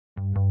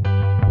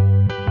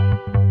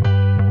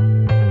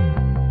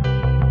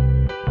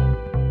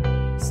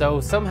So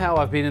somehow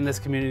I've been in this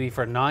community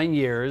for 9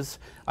 years.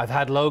 I've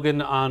had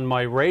Logan on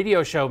my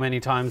radio show many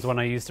times when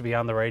I used to be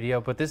on the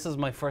radio, but this is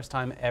my first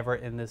time ever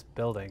in this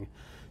building.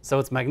 So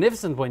it's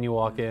magnificent when you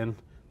walk in.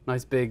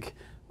 Nice big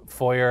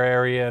foyer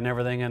area and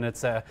everything, and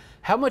it's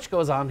how much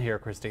goes on here,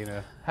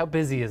 Christina? How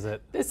busy is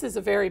it? This is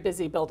a very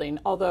busy building,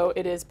 although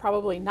it is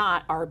probably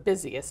not our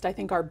busiest. I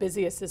think our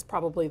busiest is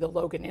probably the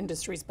Logan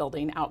Industries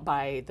building out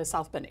by the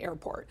South Bend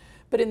Airport.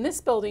 But in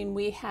this building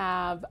we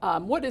have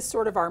what is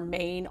sort of our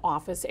main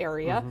office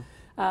area.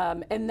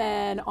 And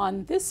then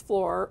on this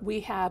floor we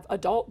have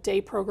adult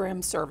day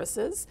program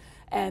services,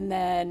 and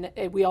then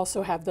we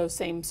also have those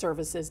same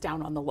services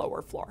down on the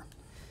lower floor.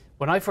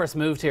 When I first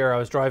moved here, I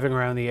was driving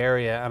around the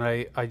area and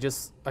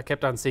I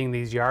kept on seeing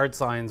these yard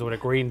signs with a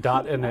green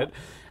dot in it.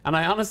 And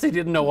I honestly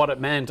didn't know what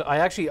it meant.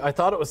 I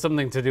thought it was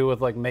something to do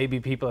with, like, maybe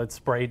people had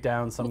sprayed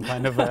down some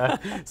kind of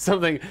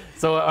something.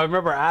 So I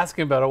remember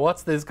asking about it,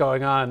 what's this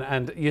going on?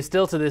 And you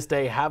still to this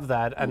day have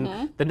that.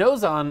 And the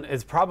Nose On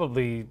is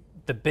probably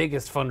the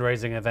biggest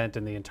fundraising event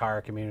in the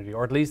entire community,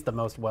 or at least the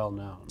most well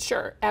known.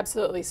 Sure,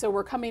 absolutely. So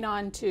we're coming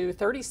on to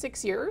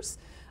 36 years.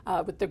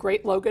 With the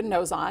Great LOGAN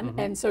Nose On,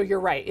 and so you're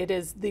right, it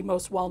is the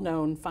most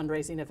well-known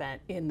fundraising event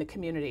in the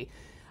community.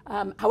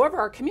 However,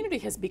 our community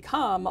has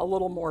become a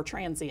little more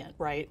transient,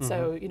 right?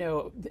 So, you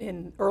know,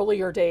 in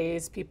earlier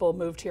days, people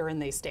moved here and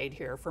they stayed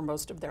here for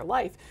most of their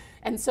life.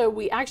 And so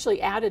we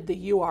actually added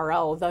the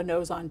URL,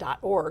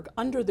 thenoseon.org,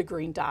 under the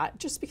green dot,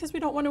 just because we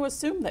don't want to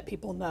assume that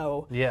people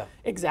know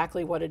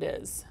exactly what it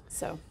is.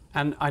 So.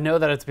 And I know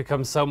that it's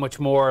become so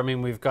much more. I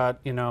mean, we've got,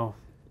 you know,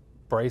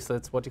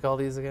 bracelets. What do you call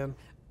these again?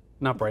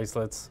 Not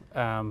bracelets,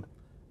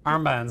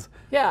 armbands.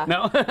 Yeah.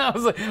 No, I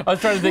was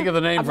trying to think of the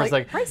name for a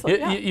second.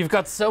 Bracelet, You've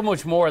got so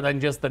much more than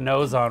just the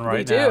Nose On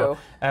right now.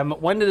 We do.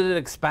 When did it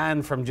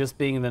expand from just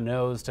being the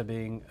nose to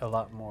being a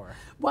lot more?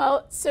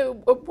 Well, so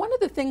one of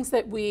the things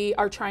that we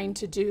are trying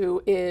to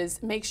do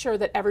is make sure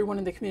that everyone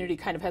in the community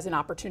kind of has an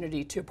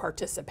opportunity to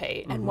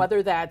participate, and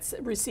whether that's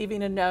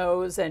receiving a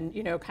nose and,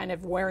 you know, kind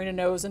of wearing a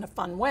nose in a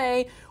fun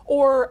way,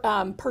 or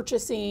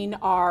purchasing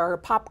our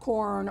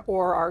popcorn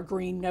or our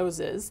green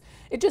noses.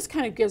 It just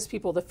kind of gives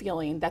people the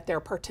feeling that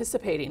they're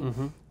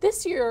participating.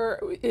 This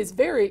year is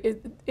very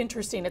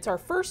interesting. It's our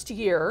first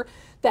year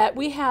that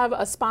we have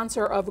a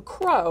sponsor of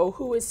Crow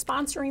who is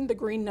sponsoring the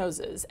green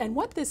noses. And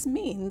what this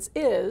means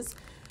is,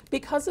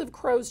 because of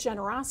Crow's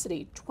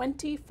generosity,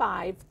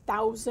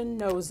 25,000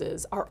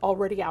 noses are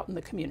already out in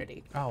the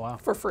community. Oh, wow.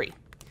 For free.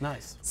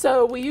 Nice.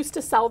 So we used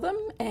to sell them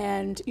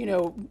and, you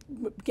know,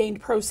 gained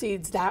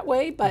proceeds that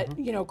way, but,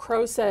 you know,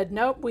 Crow said,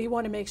 nope, we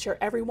want to make sure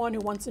everyone who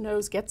wants a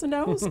nose gets a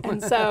nose.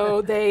 And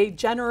so they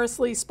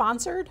generously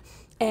sponsored,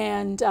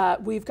 and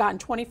we've gotten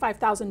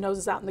 25,000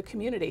 noses out in the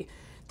community.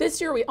 This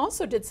year we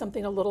also did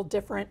something a little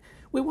different.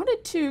 We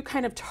wanted to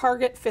kind of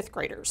target fifth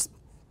graders.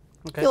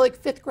 I feel like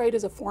fifth grade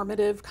is a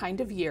formative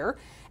kind of year.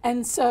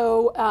 And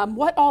so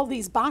what all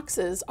these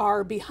boxes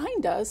are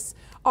behind us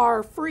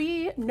are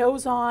free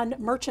Nose On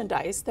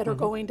merchandise that are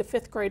going to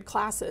fifth grade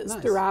classes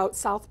throughout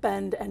South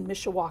Bend and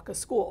Mishawaka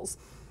schools.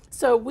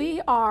 So we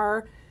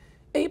are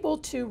able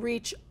to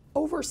reach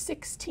over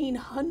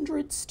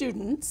 1,600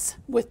 students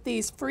with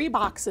these free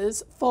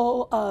boxes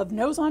full of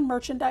Nose On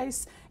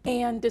merchandise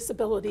and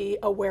disability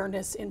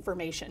awareness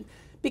information,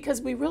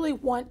 because we really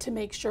want to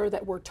make sure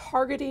that we're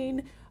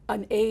targeting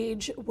an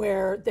age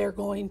where they're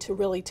going to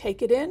really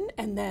take it in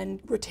and then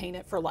retain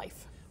it for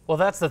life. Well,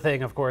 that's the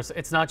thing, of course.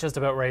 It's not just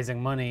about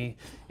raising money.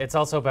 It's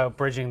also about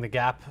bridging the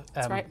gap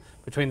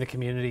between the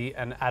community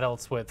and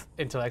adults with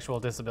intellectual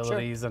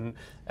disabilities and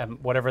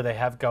whatever they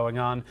have going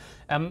on.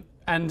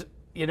 And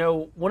you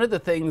know, one of the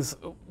things,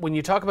 when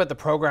you talk about the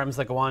programs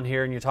that go on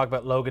here and you talk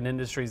about Logan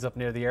Industries up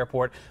near the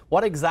airport,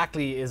 what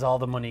exactly is all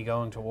the money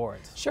going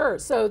towards? Sure.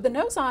 So the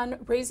Nose On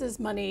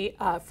raises money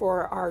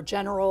for our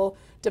general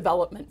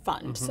development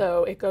fund.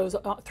 So it goes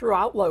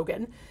throughout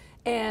Logan.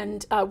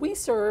 And we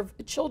serve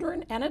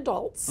children and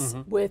adults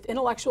with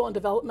intellectual and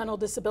developmental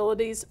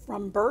disabilities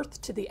from birth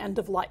to the end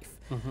of life.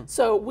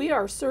 So we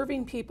are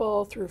serving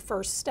people through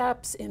first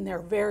steps in their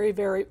very,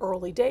 very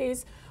early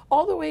days,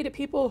 all the way to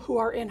people who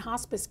are in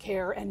hospice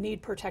care and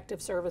need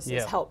protective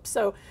services help.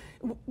 So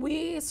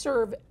we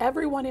serve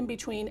everyone in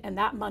between, and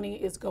that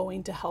money is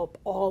going to help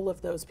all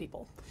of those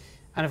people.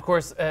 And of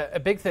course, a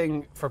big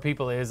thing for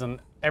people is, and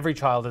every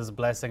child is a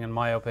blessing in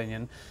my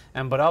opinion,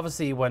 but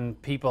obviously when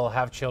people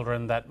have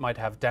children that might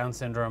have Down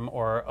syndrome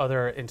or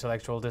other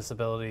intellectual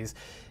disabilities,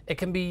 it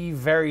can be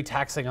very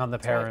taxing on the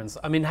parents.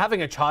 I mean,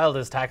 having a child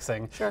is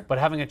taxing, but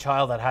having a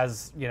child that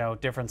has, you know,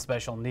 different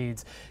special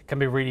needs can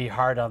be really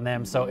hard on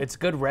them. So it's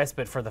good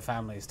respite for the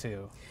families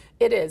too.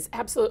 It is,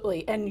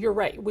 absolutely. And you're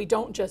right, we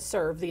don't just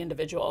serve the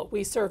individual,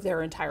 we serve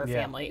their entire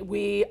family.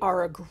 We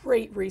are a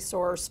great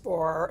resource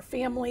for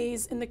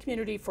families in the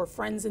community, for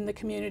friends in the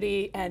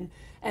community, and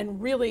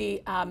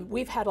really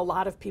we've had a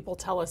lot of people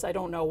tell us, I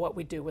don't know what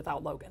we'd do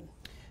without Logan.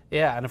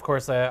 Yeah, and of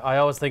course, I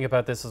always think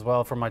about this as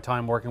well from my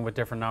time working with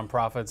different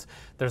nonprofits.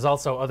 There's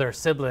also other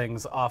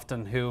siblings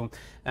often who,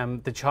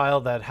 the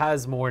child that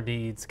has more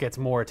needs gets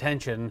more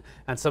attention,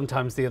 and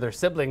sometimes the other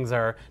siblings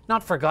are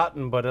not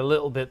forgotten, but a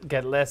little bit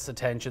get less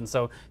attention.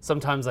 So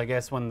sometimes I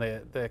guess when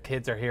the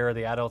kids are here, or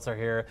the adults are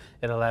here,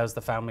 it allows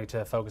the family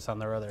to focus on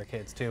their other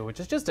kids too, which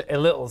is just a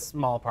little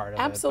small part of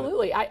it.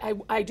 Absolutely.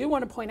 I do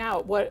want to point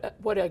out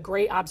what a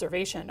great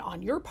observation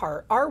on your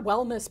part. Our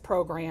wellness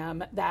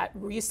program that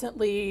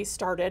recently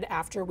started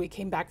after we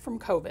came back from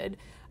COVID.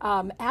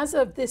 As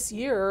of this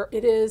year,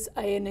 it is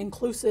an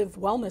inclusive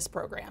wellness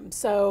program.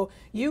 So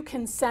you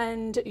can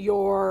send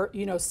your,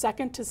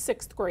 second to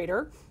sixth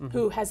grader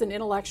who has an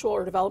intellectual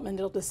or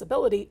developmental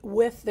disability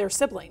with their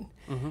sibling,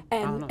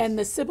 and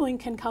the sibling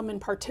can come and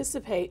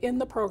participate in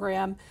the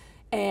program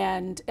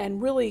and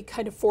really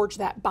kind of forge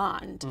that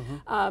bond.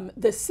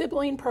 The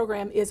sibling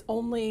program is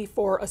only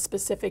for a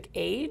specific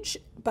age,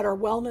 but our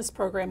wellness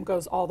program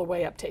goes all the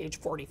way up to age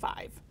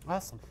 45.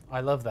 Awesome.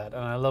 I love that,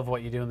 and I love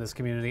what you do in this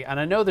community. And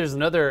I know there's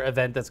another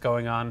event that's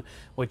going on,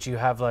 which you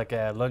have like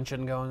a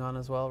luncheon going on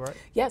as well, right?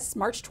 Yes,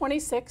 March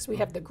 26th, we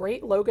have the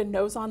Great LOGAN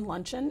Nose On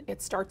luncheon.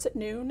 It starts at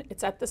noon.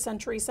 It's at the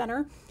Century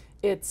Center.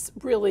 It's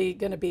really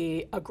going to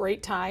be a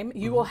great time.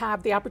 You will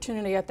have the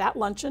opportunity at that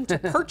luncheon to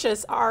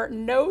purchase our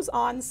Nose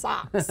On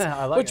socks,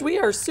 which we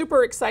are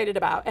super excited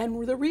about.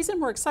 And the reason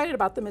we're excited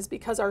about them is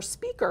because our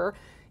speaker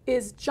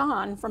is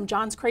John from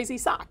John's Crazy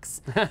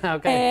Socks.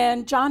 Okay.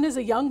 And John is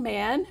a young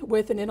man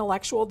with an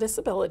intellectual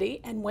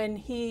disability. And when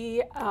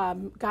he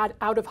got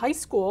out of high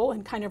school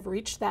and kind of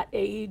reached that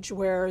age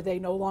where they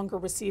no longer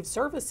receive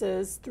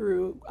services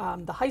through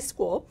the high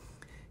school,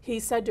 he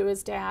said to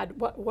his dad,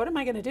 what am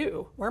I going to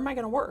do? Where am I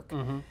going to work?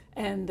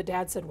 And the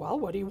dad said, well,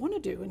 what do you want to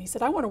do? And he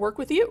said, I want to work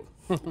with you.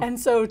 And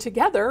so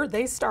together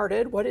they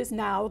started what is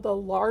now the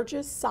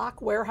largest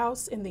sock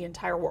warehouse in the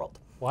entire world.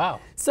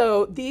 Wow.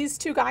 So these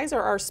two guys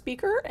are our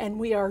speaker, and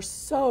we are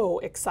so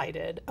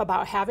excited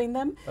about having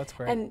them. That's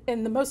great.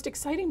 And the most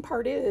exciting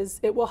part is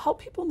it will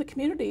help people in the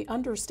community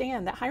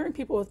understand that hiring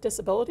people with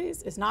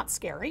disabilities is not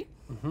scary.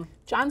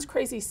 John's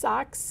Crazy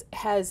Socks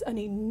has an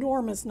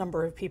enormous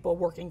number of people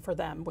working for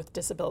them with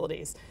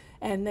disabilities,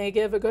 and they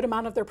give a good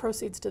amount of their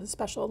proceeds to the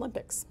Special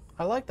Olympics.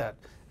 I like that.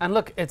 And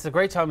look, it's a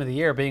great time of the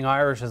year, being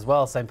Irish as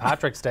well, St.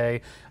 Patrick's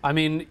Day. I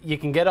mean, you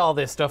can get all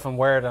this stuff and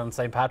wear it on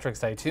St. Patrick's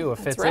Day too. It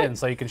fits in,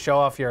 so you can show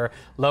off your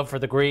love for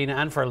the green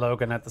and for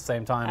Logan at the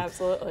same time.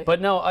 Absolutely.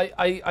 But no,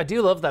 I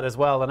do love that as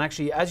well. And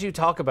actually, as you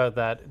talk about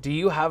that, do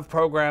you have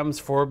programs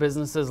for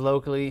businesses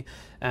locally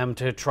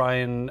to try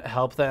and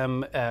help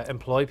them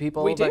employ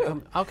people? We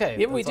do. Okay.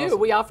 Yeah, we do. Awesome.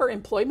 We offer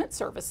employment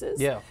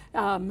services,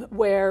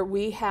 where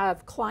we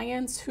have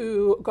clients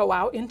who go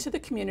out into the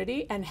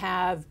community and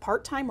have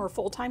part-time or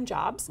full-time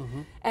jobs.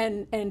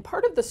 And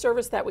part of the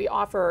service that we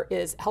offer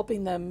is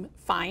helping them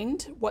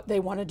find what they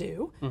want to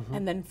do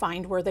and then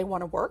find where they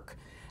want to work.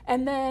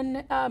 And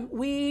then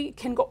we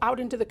can go out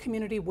into the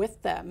community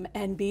with them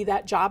and be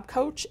that job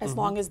coach as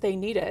long as they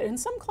need it. And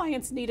some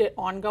clients need it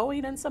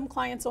ongoing, and some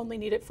clients only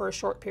need it for a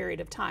short period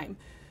of time.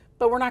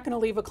 But we're not going to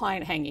leave a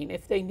client hanging.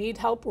 If they need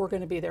help, we're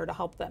going to be there to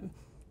help them.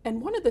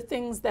 And one of the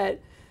things that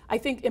I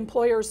think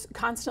employers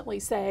constantly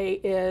say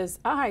is,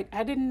 I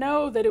didn't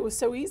know that it was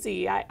so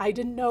easy. I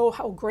didn't know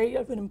how great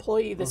of an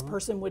employee this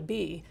person would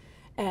be.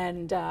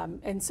 And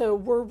so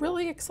we're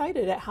really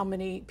excited at how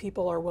many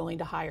people are willing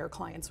to hire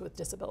clients with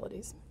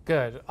disabilities.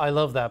 Good. I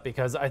love that,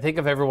 because I think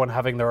of everyone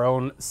having their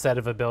own set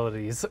of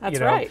abilities. That's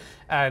right.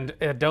 And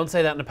don't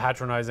say that in a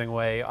patronizing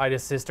way. I had a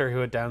sister who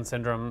had Down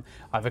syndrome.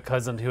 I have a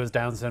cousin who has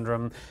Down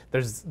syndrome.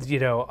 There's,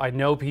 I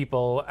know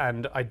people,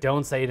 and I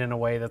don't say it in a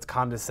way that's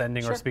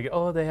condescending or speaking,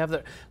 oh, they have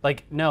their,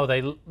 no,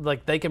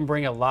 they can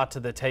bring a lot to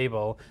the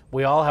table.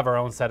 We all have our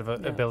own set of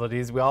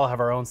abilities. We all have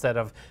our own set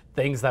of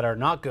things that are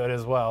not good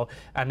as well.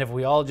 And if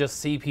we all just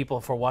see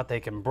people for what they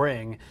can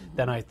bring,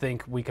 then I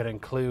think we could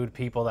include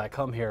people that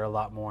come here a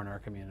lot more in our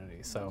community.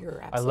 So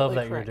I love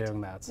that you're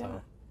doing that.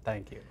 So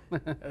thank you.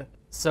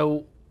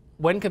 So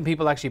when can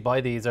people actually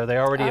buy these? Are they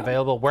already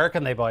available? Where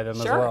can they buy them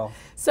as well?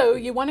 So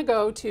you want to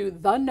go to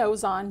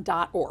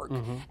thenoseon.org.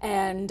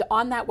 And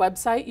on that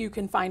website, you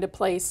can find a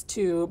place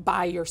to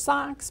buy your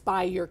socks,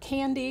 buy your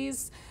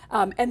candies.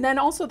 And then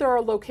also there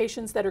are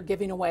locations that are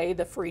giving away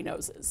the free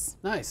noses.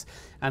 Nice.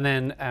 And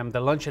then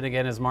the luncheon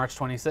again is March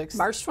 26th?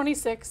 March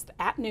 26th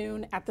at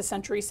noon at the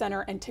Century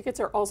Center, and tickets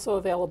are also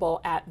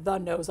available at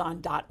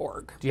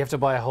thenoseon.org. Do you have to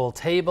buy a whole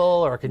table,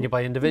 or can you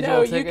buy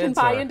individual tickets? No, you can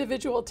buy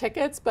individual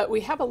tickets, but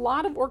we have a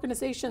lot of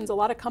organizations, a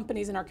lot of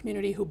companies in our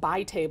community who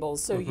buy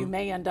tables, so you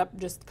may end up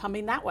just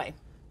coming that way.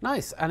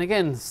 Nice. And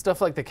again,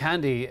 stuff like the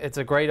candy, it's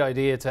a great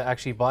idea to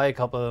actually buy a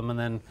couple of them and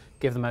then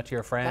give them out to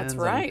your friends.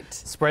 That's right. And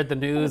spread the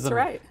news. That's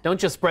right. Don't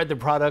just spread the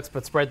products,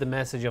 but spread the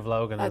message of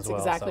Logan as well.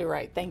 That's exactly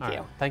right. Thank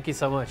you. Thank you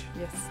so much.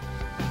 Yes.